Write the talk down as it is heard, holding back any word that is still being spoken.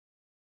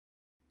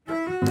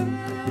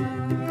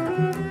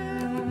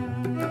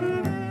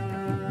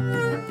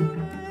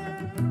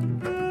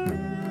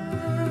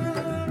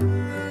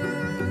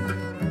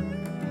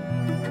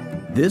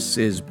This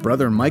is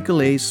Brother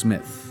Michael A.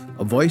 Smith,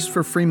 a voice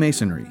for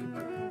Freemasonry,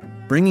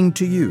 bringing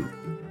to you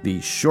the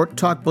Short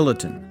Talk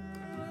Bulletin,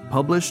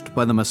 published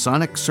by the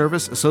Masonic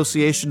Service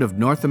Association of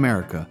North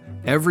America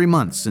every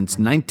month since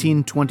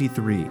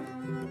 1923.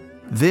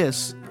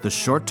 This, the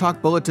Short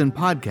Talk Bulletin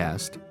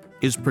podcast,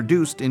 is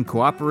produced in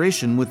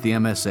cooperation with the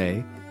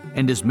MSA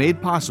and is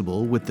made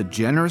possible with the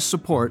generous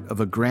support of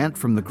a grant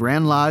from the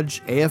Grand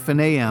Lodge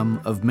AF&AM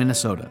of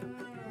Minnesota.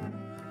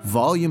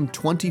 Volume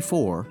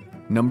 24,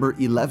 Number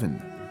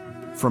 11,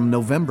 from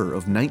November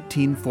of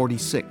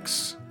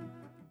 1946.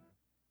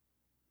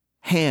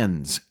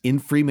 Hands in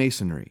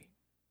Freemasonry.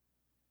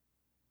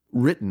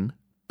 Written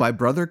by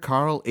Brother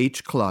Carl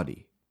H.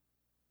 Claudy.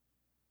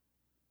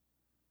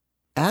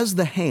 As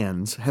the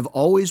hands have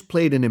always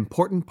played an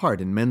important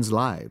part in men's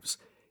lives,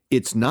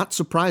 it's not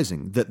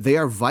surprising that they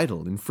are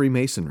vital in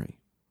Freemasonry.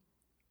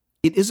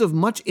 It is of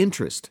much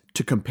interest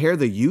to compare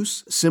the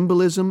use,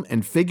 symbolism,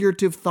 and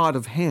figurative thought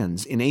of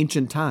hands in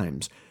ancient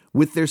times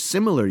with their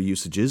similar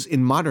usages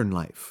in modern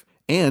life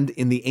and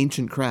in the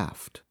ancient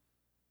craft.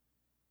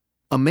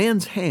 A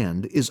man's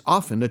hand is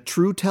often a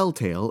true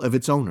telltale of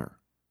its owner.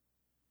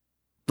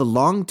 The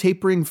long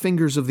tapering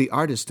fingers of the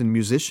artist and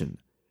musician,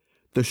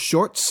 the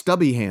short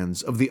stubby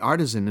hands of the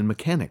artisan and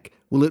mechanic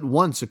will at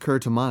once occur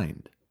to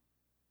mind.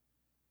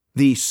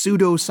 The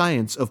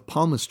pseudo-science of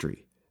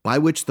palmistry, by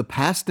which the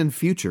past and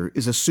future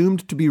is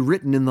assumed to be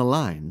written in the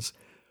lines,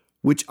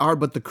 which are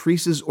but the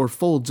creases or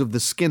folds of the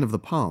skin of the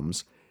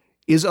palms,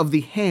 is of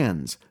the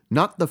hands,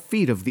 not the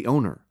feet of the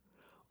owner,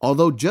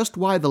 although just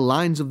why the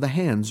lines of the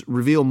hands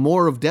reveal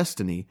more of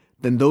destiny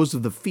than those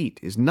of the feet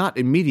is not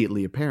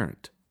immediately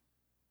apparent.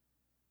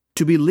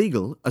 To be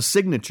legal, a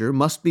signature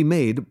must be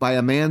made by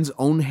a man's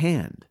own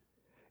hand.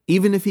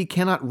 Even if he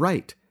cannot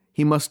write,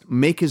 he must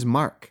make his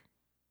mark.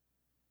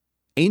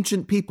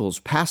 Ancient peoples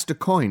passed a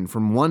coin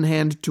from one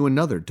hand to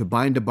another to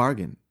bind a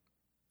bargain.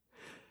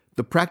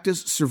 The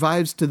practice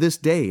survives to this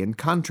day in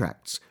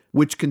contracts,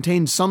 which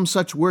contain some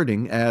such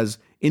wording as,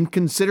 in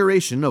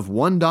consideration of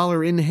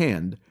 $1 in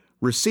hand,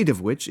 receipt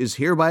of which is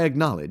hereby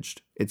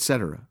acknowledged,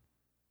 etc.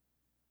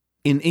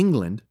 In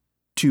England,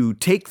 to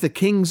take the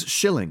king's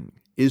shilling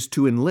is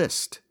to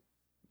enlist,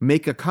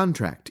 make a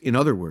contract, in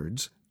other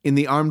words, in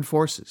the armed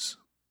forces.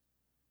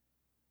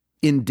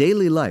 In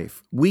daily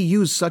life, we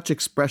use such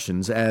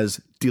expressions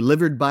as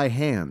delivered by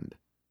hand,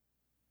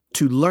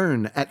 to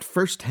learn at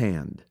first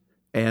hand,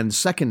 and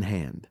second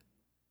hand.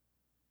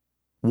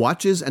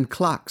 Watches and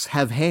clocks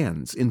have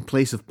hands in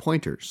place of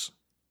pointers.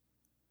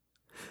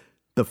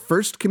 The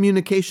first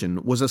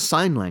communication was a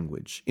sign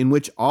language in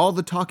which all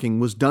the talking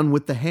was done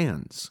with the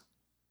hands.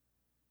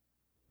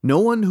 No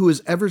one who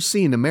has ever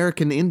seen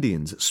American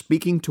Indians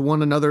speaking to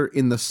one another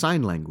in the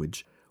sign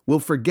language will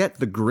forget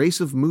the grace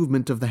of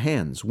movement of the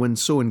hands when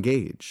so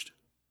engaged.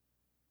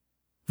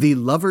 The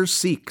lover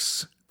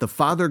seeks, the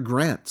father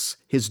grants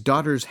his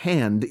daughter's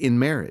hand in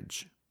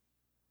marriage.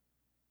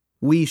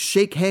 We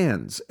shake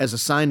hands as a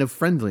sign of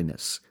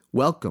friendliness,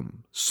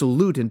 welcome,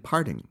 salute in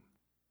parting.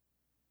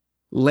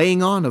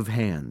 Laying on of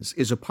hands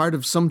is a part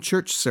of some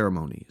church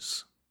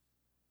ceremonies.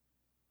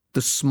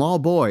 The small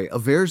boy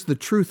avers the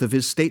truth of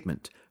his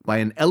statement by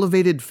an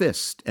elevated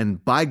fist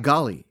and by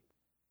golly,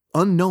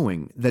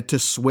 unknowing that to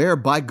swear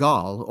by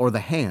gall or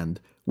the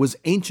hand was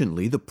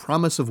anciently the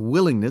promise of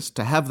willingness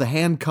to have the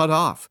hand cut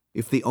off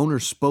if the owner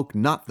spoke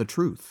not the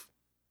truth.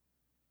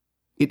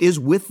 It is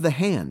with the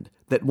hand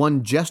that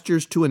one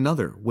gestures to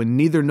another when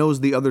neither knows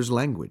the other's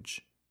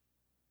language.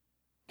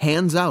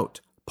 Hands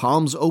out,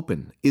 palms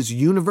open is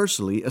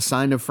universally a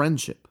sign of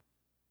friendship.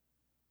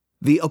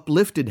 The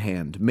uplifted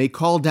hand may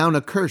call down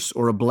a curse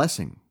or a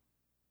blessing.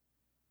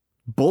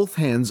 Both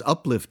hands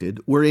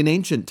uplifted were in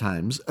ancient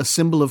times a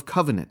symbol of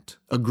covenant,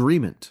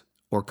 agreement,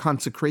 or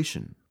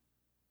consecration.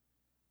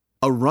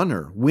 A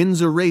runner wins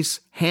a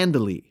race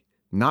handily,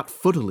 not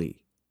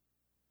footily.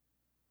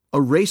 A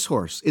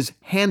racehorse is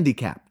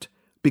handicapped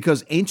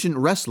because ancient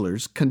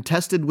wrestlers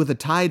contested with a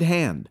tied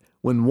hand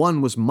when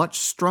one was much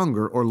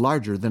stronger or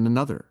larger than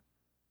another.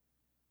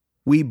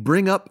 We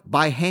bring up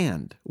by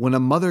hand when a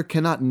mother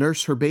cannot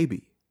nurse her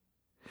baby.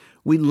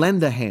 We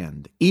lend a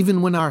hand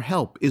even when our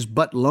help is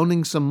but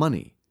loaning some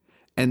money,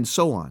 and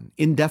so on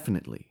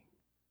indefinitely.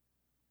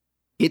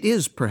 It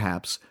is,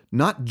 perhaps,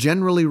 not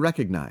generally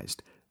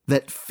recognized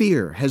that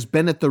fear has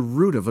been at the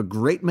root of a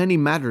great many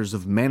matters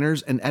of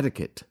manners and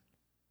etiquette.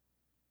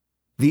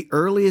 The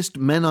earliest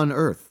men on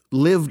earth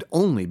lived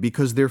only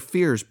because their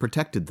fears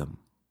protected them.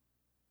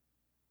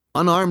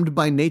 Unarmed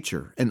by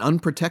nature and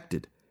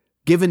unprotected,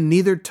 given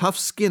neither tough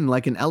skin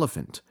like an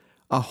elephant,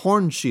 a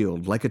horn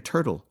shield like a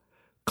turtle,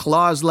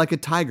 claws like a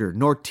tiger,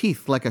 nor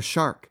teeth like a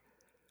shark,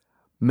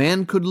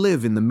 man could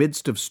live in the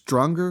midst of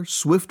stronger,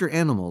 swifter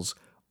animals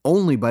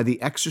only by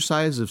the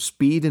exercise of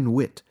speed and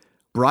wit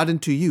brought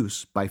into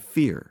use by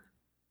fear.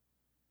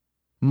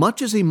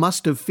 Much as he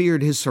must have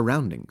feared his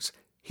surroundings,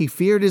 he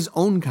feared his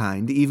own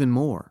kind even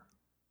more.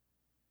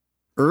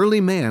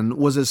 Early man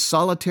was as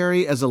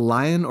solitary as a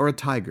lion or a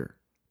tiger.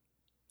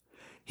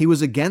 He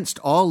was against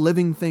all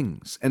living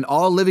things, and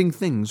all living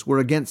things were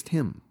against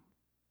him.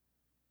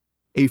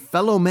 a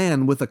fellow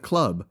man with a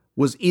club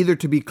was either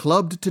to be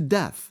clubbed to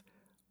death,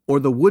 or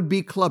the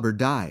would-be clubber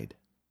died.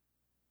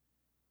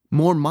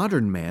 More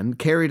modern men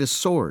carried a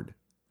sword,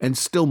 and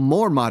still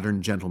more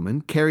modern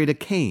gentlemen carried a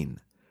cane.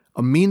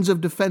 A means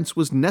of defense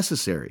was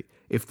necessary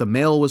if the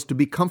male was to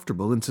be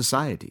comfortable in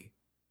society.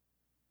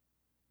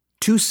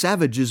 Two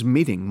savages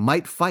meeting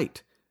might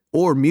fight,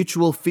 or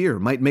mutual fear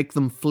might make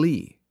them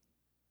flee.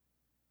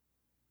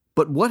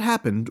 But what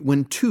happened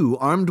when two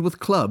armed with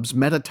clubs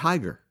met a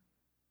tiger?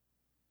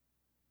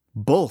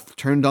 Both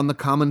turned on the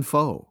common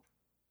foe.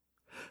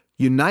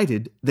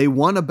 United, they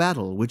won a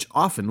battle which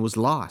often was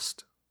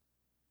lost.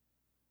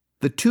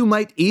 The two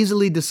might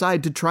easily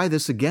decide to try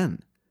this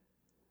again,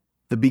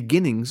 the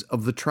beginnings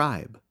of the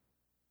tribe.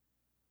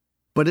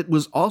 But it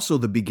was also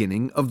the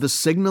beginning of the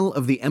signal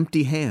of the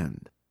empty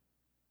hand.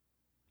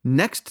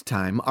 Next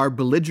time our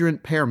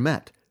belligerent pair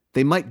met,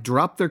 they might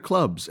drop their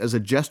clubs as a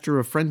gesture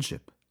of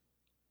friendship.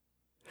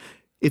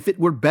 If it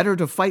were better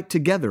to fight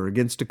together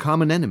against a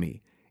common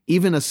enemy,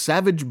 even a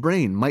savage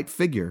brain might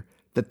figure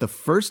that the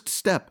first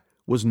step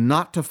was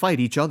not to fight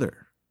each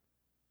other.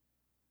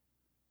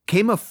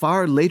 Came a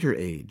far later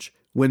age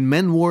when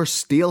men wore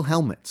steel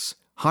helmets,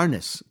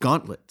 harness,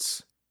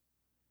 gauntlets.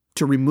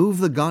 To remove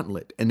the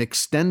gauntlet and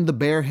extend the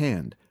bare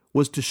hand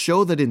was to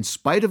show that in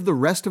spite of the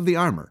rest of the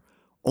armor,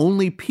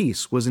 only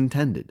peace was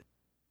intended.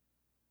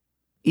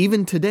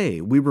 Even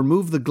today, we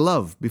remove the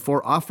glove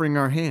before offering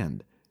our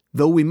hand,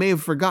 though we may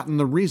have forgotten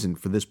the reason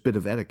for this bit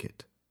of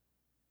etiquette.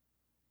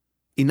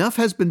 Enough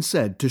has been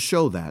said to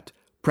show that,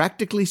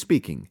 practically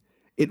speaking,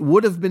 it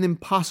would have been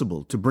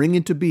impossible to bring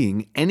into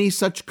being any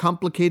such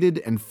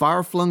complicated and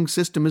far-flung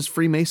system as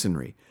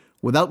Freemasonry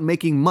without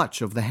making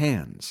much of the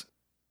hands.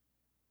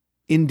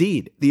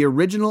 Indeed, the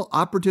original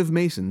operative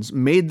Masons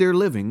made their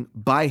living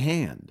by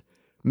hand.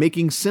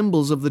 Making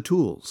symbols of the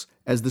tools,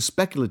 as the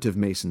speculative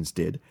Masons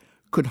did,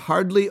 could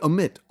hardly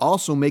omit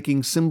also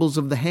making symbols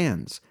of the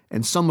hands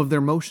and some of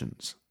their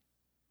motions.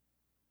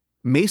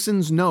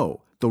 Masons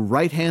know the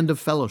right hand of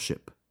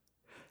fellowship.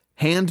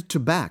 Hand to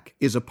back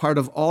is a part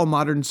of all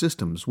modern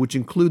systems which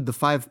include the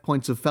 5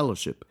 points of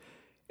fellowship,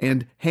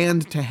 and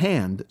hand to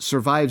hand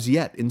survives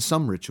yet in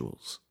some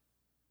rituals.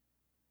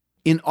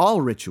 In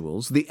all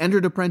rituals, the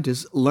entered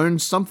apprentice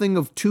learns something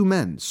of two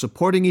men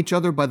supporting each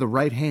other by the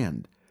right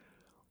hand,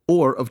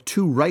 or of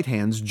two right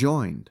hands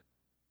joined.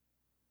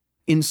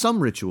 In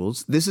some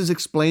rituals, this is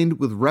explained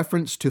with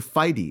reference to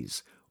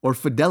fides, or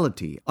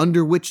fidelity,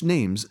 under which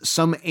names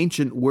some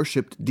ancient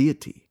worshipped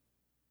deity.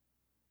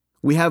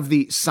 We have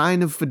the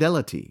sign of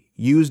fidelity,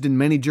 used in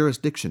many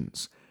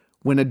jurisdictions,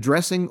 when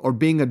addressing or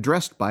being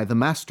addressed by the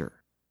master.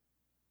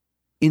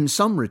 In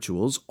some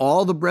rituals,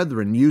 all the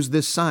brethren use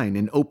this sign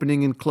in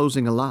opening and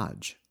closing a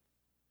lodge.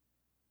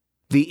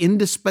 The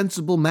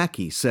indispensable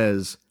Mackey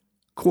says,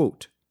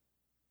 quote,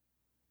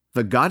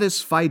 "The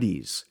goddess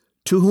Fides,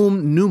 to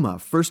whom Numa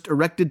first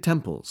erected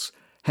temples,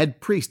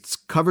 had priests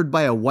covered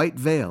by a white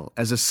veil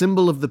as a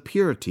symbol of the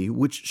purity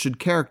which should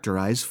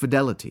characterize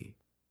fidelity.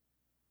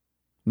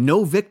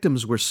 No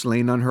victims were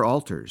slain on her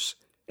altars,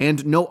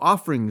 and no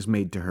offerings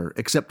made to her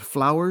except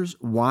flowers,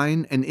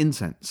 wine, and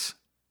incense.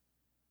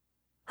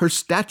 Her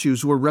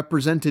statues were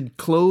represented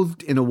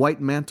clothed in a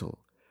white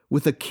mantle,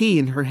 with a key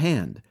in her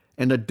hand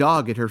and a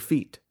dog at her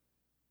feet.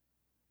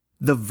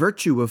 The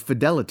virtue of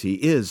fidelity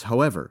is,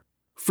 however,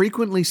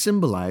 frequently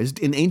symbolized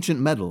in ancient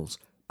medals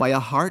by a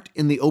heart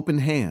in the open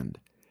hand,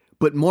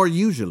 but more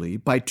usually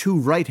by two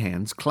right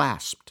hands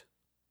clasped.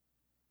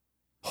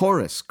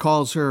 Horace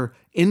calls her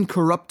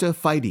Incorrupta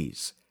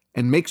Fides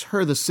and makes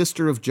her the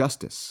sister of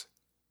justice,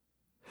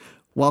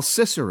 while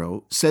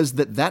Cicero says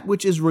that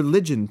which is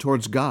religion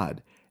towards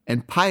God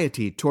and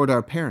piety toward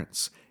our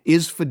parents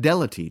is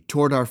fidelity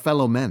toward our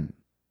fellow men.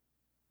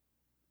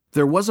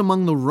 There was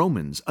among the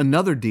Romans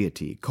another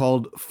deity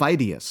called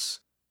Fidius,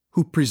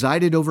 who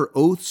presided over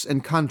oaths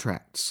and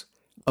contracts,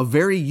 a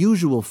very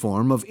usual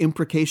form of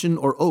imprecation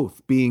or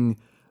oath being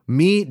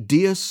me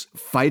Deus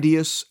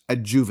Fidius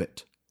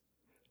adjuvit,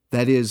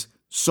 that is,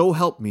 so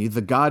help me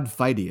the god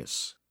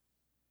Fidius.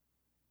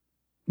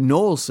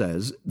 Noel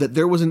says that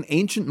there was an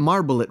ancient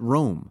marble at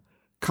Rome,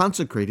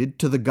 consecrated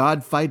to the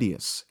god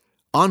Fidius,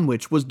 on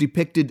which was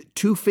depicted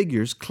two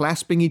figures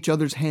clasping each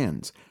other's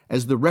hands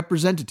as the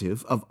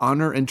representative of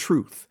honor and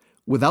truth,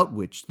 without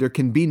which there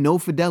can be no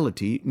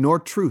fidelity nor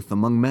truth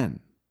among men."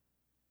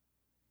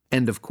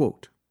 End of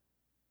quote.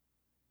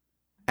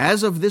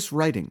 As of this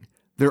writing,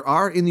 there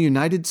are in the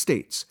United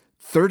States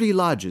 30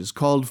 lodges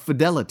called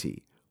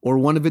Fidelity, or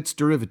one of its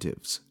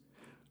derivatives,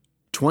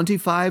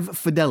 25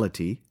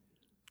 Fidelity,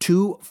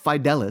 2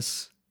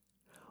 Fidelis,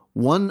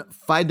 1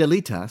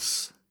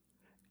 Fidelitas,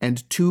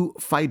 and 2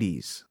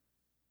 Fides.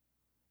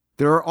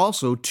 There are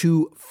also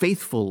 2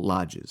 Faithful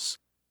lodges.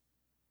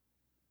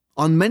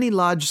 On many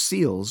lodge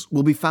seals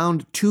will be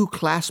found 2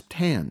 clasped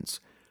hands,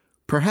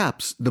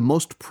 perhaps the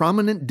most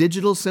prominent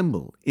digital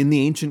symbol in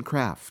the ancient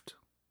craft.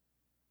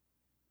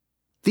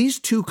 These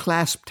 2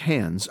 clasped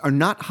hands are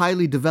not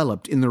highly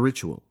developed in the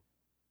ritual.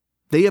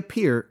 They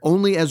appear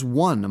only as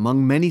one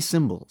among many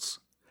symbols,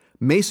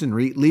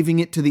 Masonry leaving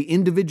it to the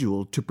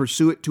individual to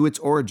pursue it to its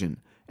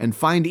origin and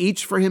find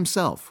each for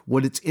himself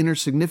what its inner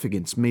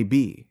significance may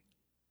be.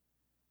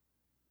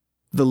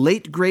 The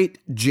late great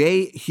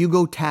J.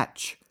 Hugo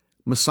Tatch,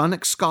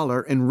 Masonic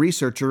scholar and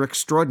researcher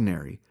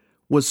extraordinary,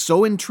 was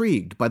so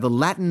intrigued by the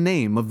Latin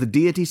name of the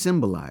deity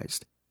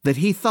symbolized that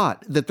he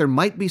thought that there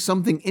might be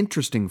something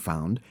interesting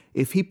found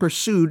if he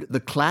pursued the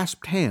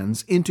clasped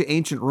hands into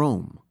ancient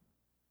Rome.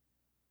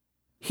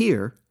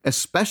 Here,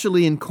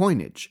 especially in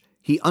coinage,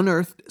 he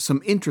unearthed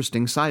some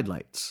interesting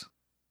sidelights.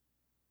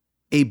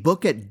 A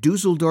book at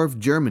Dusseldorf,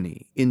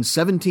 Germany, in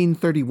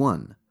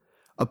 1731,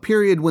 a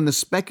period when the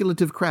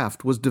speculative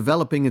craft was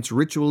developing its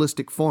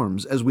ritualistic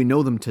forms as we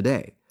know them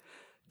today,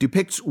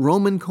 depicts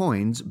Roman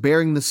coins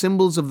bearing the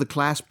symbols of the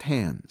clasped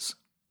hands.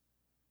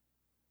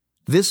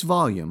 This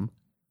volume,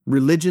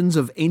 Religions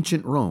of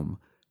Ancient Rome,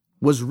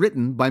 was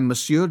written by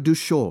Monsieur du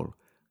Choul,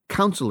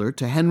 counselor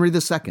to Henry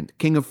II,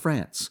 King of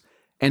France,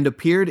 and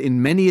appeared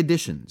in many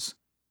editions,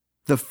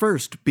 the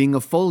first being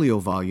a folio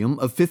volume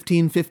of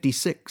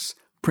 1556,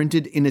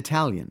 printed in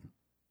Italian.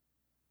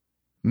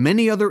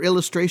 Many other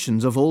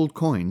illustrations of old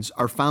coins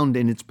are found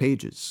in its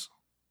pages.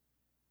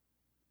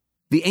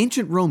 The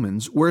ancient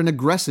Romans were an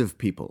aggressive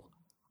people,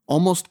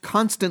 almost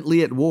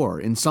constantly at war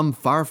in some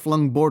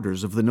far-flung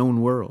borders of the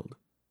known world.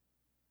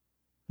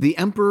 The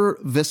Emperor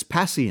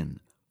Vespasian,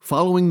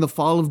 following the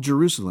fall of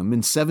Jerusalem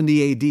in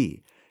 70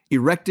 A.D.,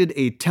 erected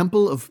a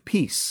Temple of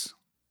Peace.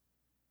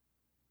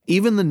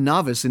 Even the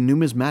novice in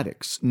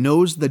numismatics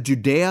knows the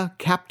Judea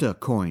Capta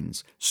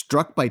coins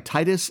struck by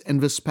Titus and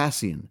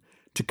Vespasian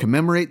to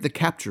commemorate the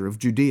capture of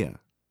Judea.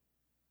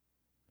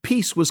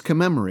 Peace was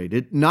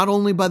commemorated not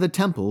only by the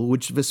temple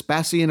which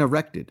Vespasian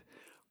erected,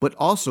 but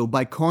also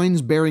by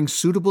coins bearing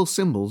suitable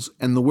symbols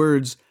and the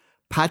words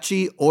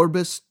Pace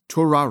Orbis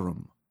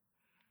Terrarum,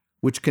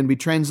 which can be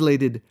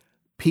translated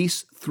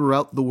peace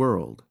throughout the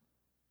world.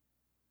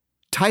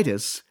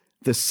 Titus,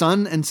 the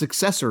son and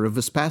successor of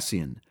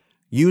Vespasian,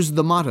 used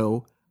the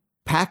motto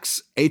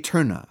Pax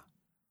Aeterna,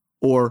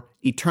 or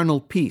eternal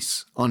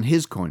peace, on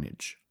his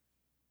coinage.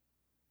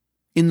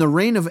 In the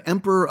reign of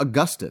Emperor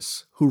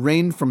Augustus, who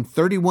reigned from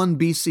 31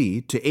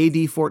 BC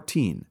to AD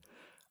 14,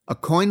 a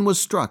coin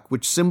was struck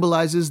which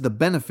symbolizes the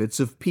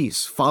benefits of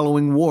peace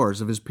following wars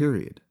of his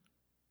period.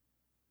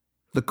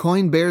 The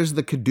coin bears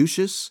the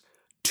caduceus,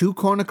 2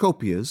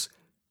 cornucopias,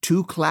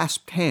 2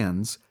 clasped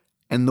hands,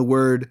 and the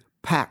word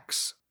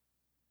pax.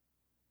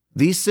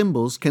 These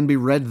symbols can be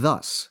read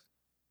thus: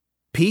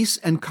 peace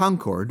and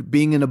concord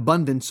being an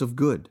abundance of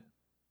good.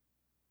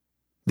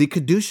 The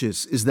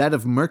caduceus is that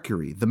of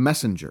Mercury, the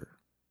messenger.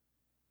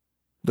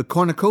 The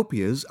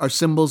cornucopias are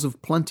symbols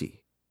of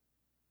plenty.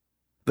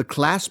 The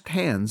clasped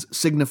hands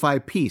signify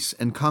peace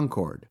and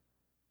concord.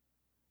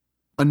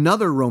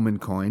 Another Roman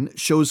coin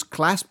shows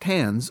clasped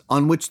hands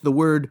on which the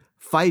word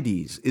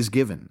fides is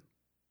given.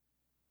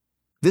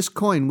 This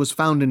coin was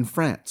found in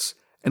France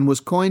and was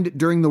coined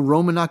during the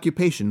Roman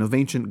occupation of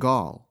ancient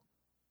Gaul.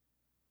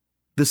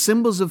 The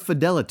symbols of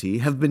fidelity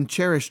have been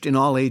cherished in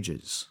all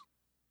ages.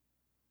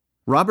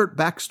 Robert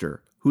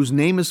Baxter, whose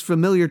name is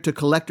familiar to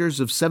collectors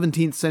of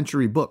 17th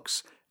century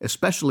books,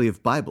 especially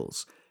of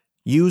Bibles,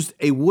 used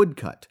a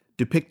woodcut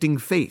depicting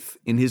faith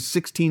in his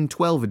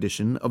 1612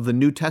 edition of the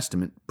New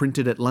Testament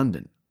printed at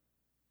London.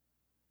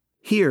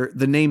 Here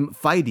the name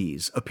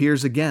Fides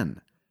appears again,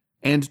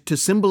 and to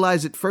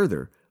symbolize it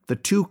further, the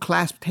 2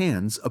 clasped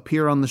hands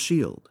appear on the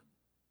shield.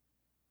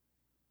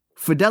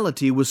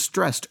 Fidelity was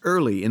stressed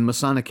early in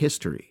Masonic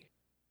history.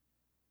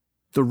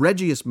 The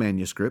Regius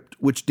manuscript,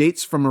 which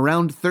dates from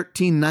around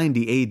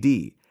 1390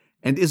 AD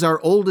and is our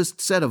oldest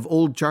set of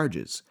old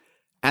charges,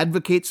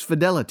 advocates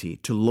fidelity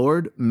to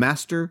lord,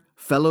 master,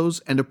 fellows,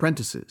 and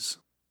apprentices.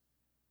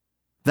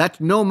 That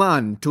no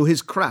man to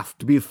his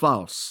craft be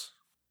false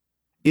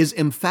is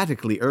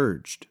emphatically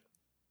urged.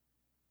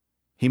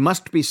 He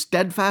must be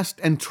steadfast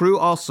and true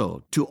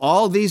also to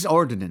all these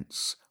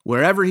ordinances,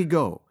 wherever he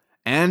go,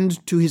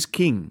 and to his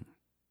king.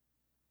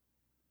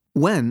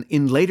 When,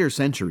 in later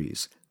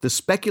centuries, the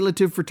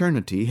speculative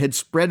fraternity had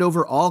spread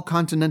over all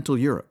continental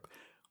Europe,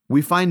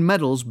 we find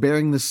medals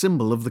bearing the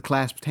symbol of the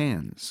clasped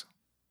hands.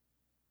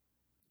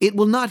 It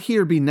will not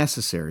here be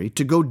necessary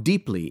to go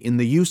deeply in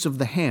the use of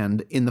the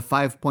hand in the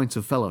 5 points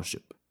of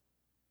fellowship.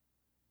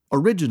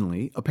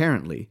 Originally,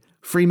 apparently,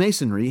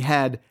 Freemasonry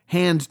had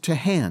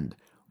hand-to-hand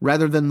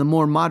rather than the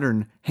more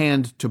modern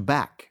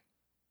hand-to-back.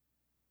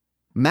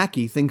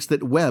 Mackey thinks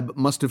that Webb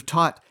must have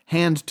taught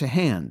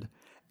hand-to-hand,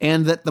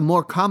 and that the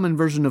more common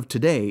version of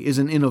today is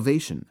an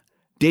innovation,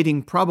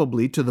 dating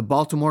probably to the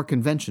Baltimore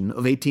Convention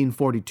of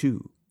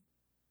 1842.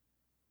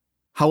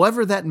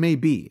 However that may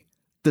be,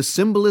 the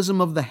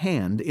symbolism of the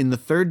hand in the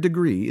 3rd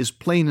degree is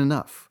plain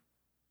enough.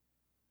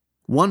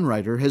 One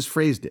writer has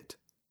phrased it,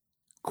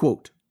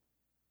 quote,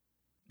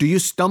 "Do you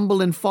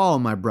stumble and fall,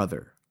 my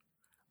brother?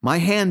 My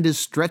hand is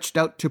stretched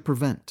out to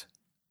prevent.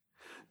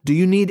 Do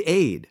you need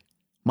aid?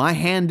 My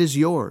hand is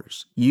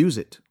yours. Use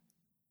it.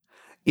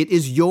 It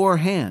is your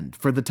hand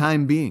for the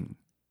time being.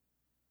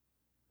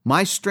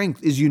 My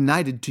strength is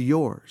united to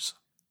yours.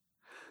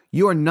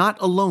 You are not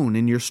alone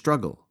in your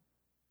struggle.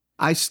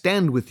 I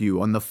stand with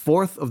you on the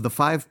fourth of the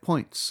 5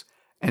 points,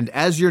 and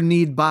as your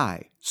need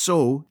by,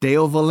 so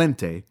Deo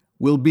volente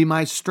will be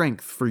my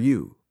strength for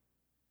you.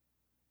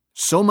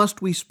 So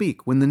must we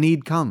speak when the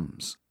need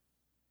comes.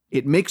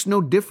 It makes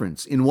no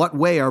difference in what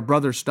way our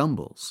brother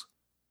stumbles.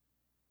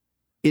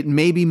 It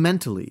may be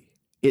mentally,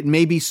 it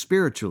may be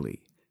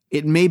spiritually,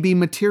 it may be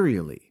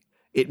materially,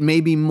 it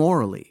may be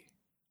morally.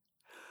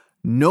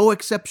 No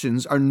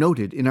exceptions are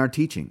noted in our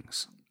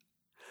teachings.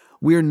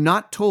 We are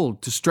not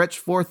told to stretch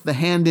forth the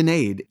hand in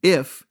aid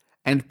if,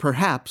 and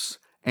perhaps,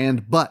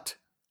 and but.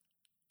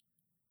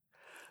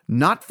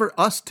 Not for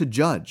us to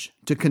judge,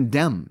 to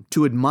condemn,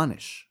 to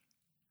admonish.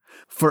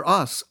 For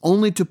us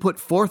only to put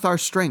forth our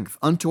strength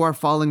unto our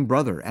falling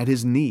brother at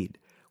his need,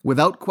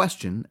 without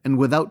question and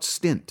without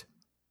stint.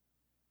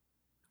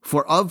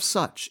 For of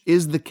such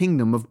is the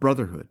kingdom of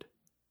brotherhood.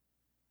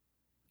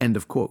 End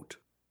of quote.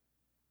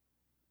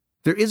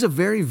 There is a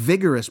very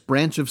vigorous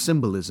branch of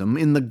symbolism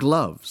in the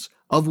gloves,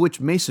 of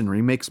which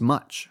Masonry makes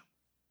much.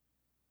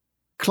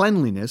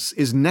 Cleanliness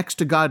is next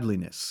to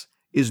godliness,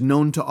 is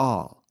known to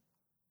all.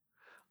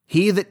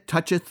 He that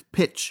toucheth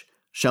pitch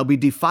shall be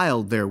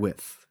defiled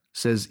therewith,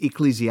 says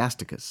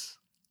Ecclesiasticus.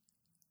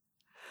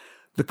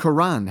 The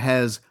Quran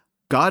has,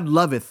 God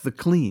loveth the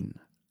clean.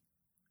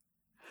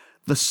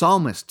 The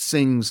psalmist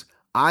sings,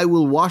 I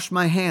will wash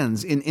my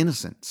hands in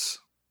innocence.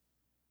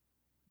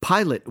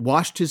 Pilate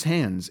washed his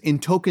hands in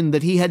token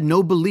that he had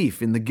no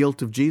belief in the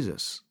guilt of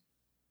Jesus.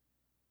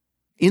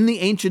 In the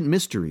ancient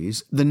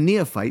mysteries, the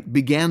neophyte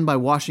began by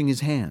washing his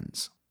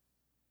hands.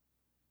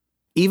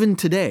 Even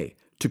today,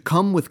 to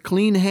come with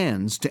clean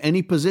hands to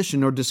any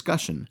position or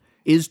discussion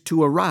is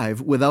to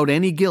arrive without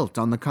any guilt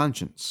on the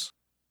conscience.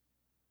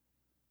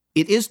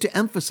 It is to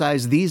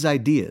emphasize these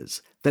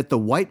ideas that the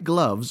white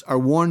gloves are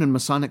worn in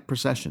Masonic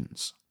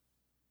processions.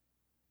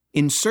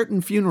 In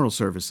certain funeral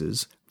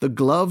services, the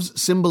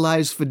gloves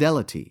symbolize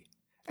fidelity,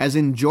 as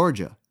in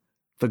Georgia,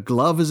 the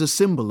glove is a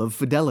symbol of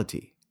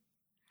fidelity.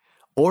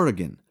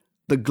 Oregon,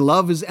 the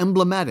glove is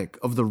emblematic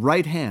of the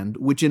right hand,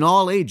 which in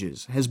all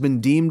ages has been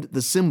deemed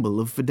the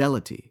symbol of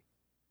fidelity.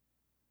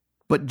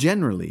 But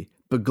generally,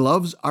 the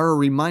gloves are a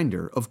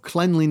reminder of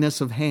cleanliness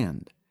of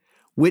hand,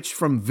 which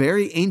from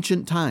very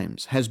ancient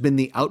times has been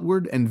the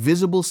outward and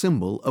visible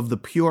symbol of the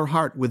pure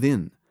heart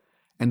within,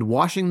 and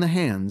washing the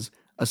hands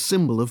a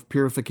symbol of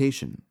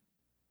purification.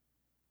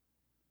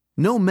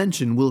 No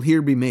mention will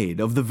here be made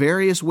of the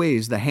various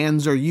ways the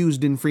hands are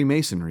used in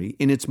Freemasonry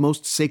in its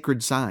most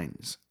sacred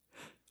signs,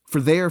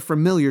 for they are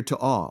familiar to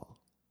all.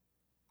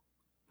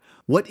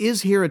 What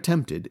is here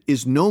attempted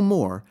is no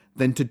more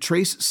than to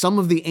trace some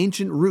of the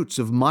ancient roots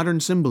of modern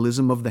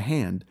symbolism of the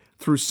hand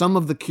through some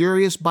of the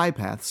curious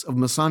bypaths of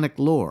Masonic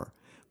lore,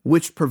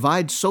 which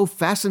provide so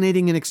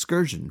fascinating an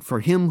excursion for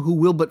him who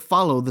will but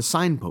follow the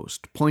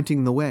signpost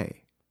pointing the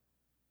way.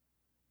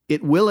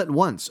 It will at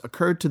once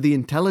occur to the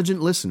intelligent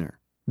listener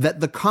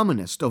that the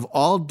commonest of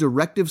all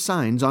directive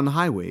signs on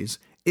highways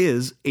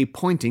is a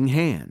pointing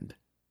hand.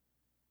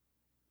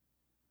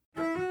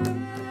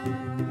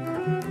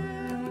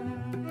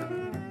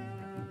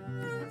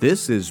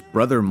 This is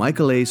Brother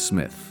Michael A.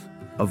 Smith,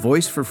 a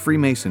voice for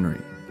Freemasonry,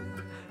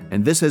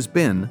 and this has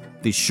been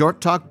the Short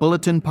Talk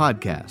Bulletin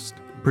Podcast,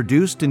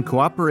 produced in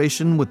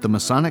cooperation with the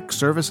Masonic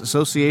Service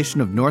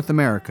Association of North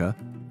America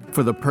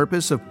for the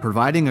purpose of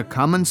providing a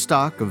common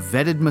stock of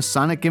vetted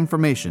Masonic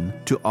information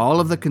to all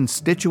of the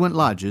constituent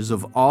lodges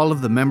of all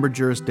of the member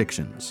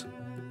jurisdictions,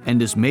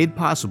 and is made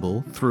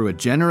possible through a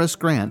generous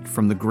grant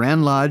from the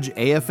Grand Lodge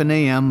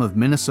AF&AM of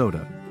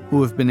Minnesota,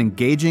 who have been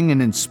engaging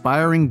and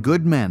inspiring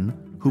good men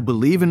who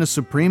believe in a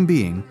supreme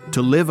being to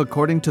live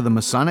according to the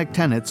Masonic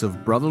tenets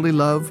of brotherly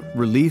love,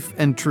 relief,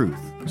 and truth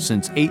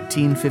since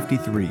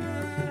 1853.